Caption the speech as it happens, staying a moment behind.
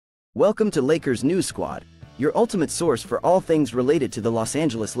Welcome to Lakers News Squad, your ultimate source for all things related to the Los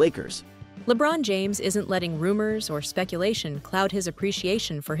Angeles Lakers. LeBron James isn't letting rumors or speculation cloud his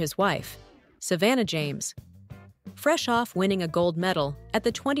appreciation for his wife, Savannah James. Fresh off winning a gold medal at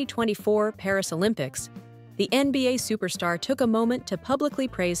the 2024 Paris Olympics, the NBA superstar took a moment to publicly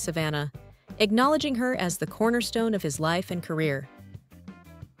praise Savannah, acknowledging her as the cornerstone of his life and career.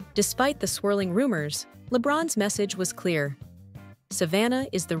 Despite the swirling rumors, LeBron's message was clear. Savannah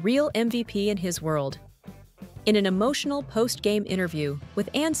is the real MVP in his world. In an emotional post-game interview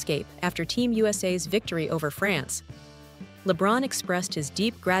with Anscape after Team USA's victory over France, LeBron expressed his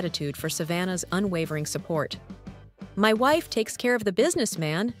deep gratitude for Savannah's unwavering support. "My wife takes care of the business,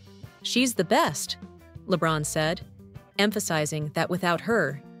 man. She's the best," LeBron said, emphasizing that without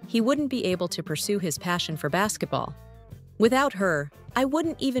her, he wouldn't be able to pursue his passion for basketball. "Without her, I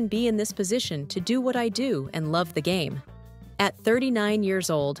wouldn't even be in this position to do what I do and love the game." At 39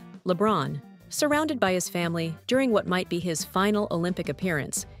 years old, LeBron, surrounded by his family during what might be his final Olympic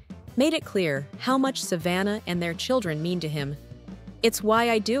appearance, made it clear how much Savannah and their children mean to him. "It's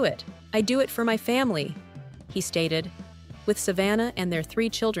why I do it. I do it for my family," he stated, with Savannah and their 3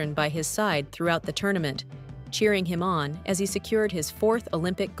 children by his side throughout the tournament, cheering him on as he secured his 4th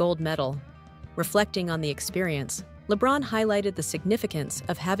Olympic gold medal. Reflecting on the experience, LeBron highlighted the significance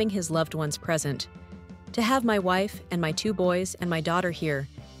of having his loved ones present. "To have my wife and my 2 boys and my daughter here,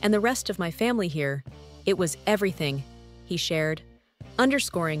 and the rest of my family here, it was everything," he shared,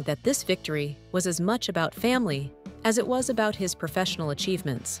 underscoring that this victory was as much about family as it was about his professional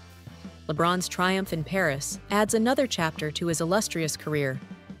achievements. LeBron's triumph in Paris adds another chapter to his illustrious career,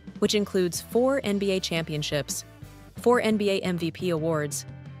 which includes 4 NBA championships, 4 NBA MVP awards,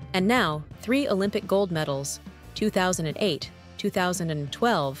 and now 3 Olympic gold medals, 2008,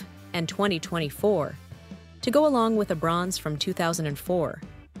 2012, and 2024, to go along with a bronze from 2004.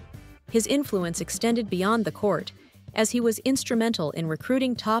 His influence extended beyond the court, as he was instrumental in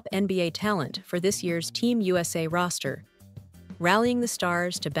recruiting top NBA talent for this year's Team USA roster, rallying the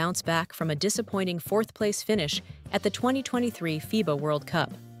stars to bounce back from a disappointing 4th-place finish at the 2023 FIBA World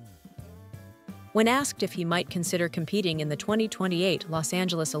Cup. When asked if he might consider competing in the 2028 Los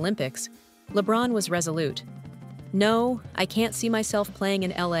Angeles Olympics, LeBron was resolute. "No, I can't see myself playing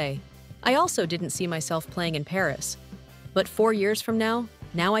in LA. I also didn't see myself playing in Paris. But 4 years from now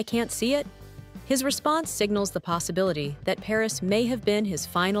I can't see it?" His response signals the possibility that Paris may have been his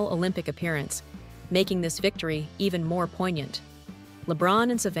final Olympic appearance, making this victory even more poignant. LeBron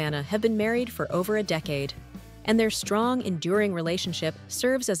and Savannah have been married for over a decade, and their strong, enduring relationship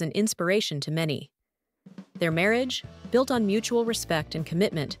serves as an inspiration to many. Their marriage, built on mutual respect and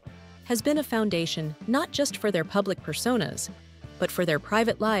commitment, has been a foundation not just for their public personas, but for their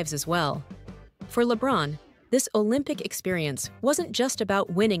private lives as well. For LeBron, this Olympic experience wasn't just about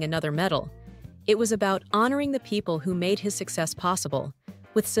winning another medal. It was about honoring the people who made his success possible,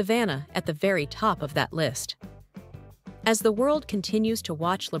 with Savannah at the very top of that list. As the world continues to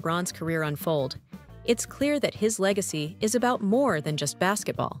watch LeBron's career unfold, it's clear that his legacy is about more than just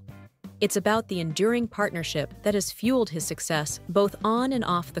basketball. It's about the enduring partnership that has fueled his success both on and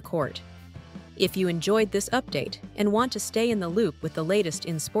off the court. If you enjoyed this update and want to stay in the loop with the latest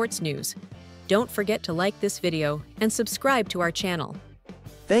in sports news, don't forget to like this video and subscribe to our channel.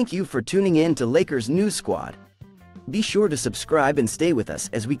 Thank you for tuning in to Lakers News Squad. Be sure to subscribe and stay with us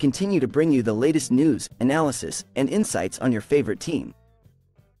as we continue to bring you the latest news, analysis, and insights on your favorite team.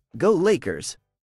 Go Lakers!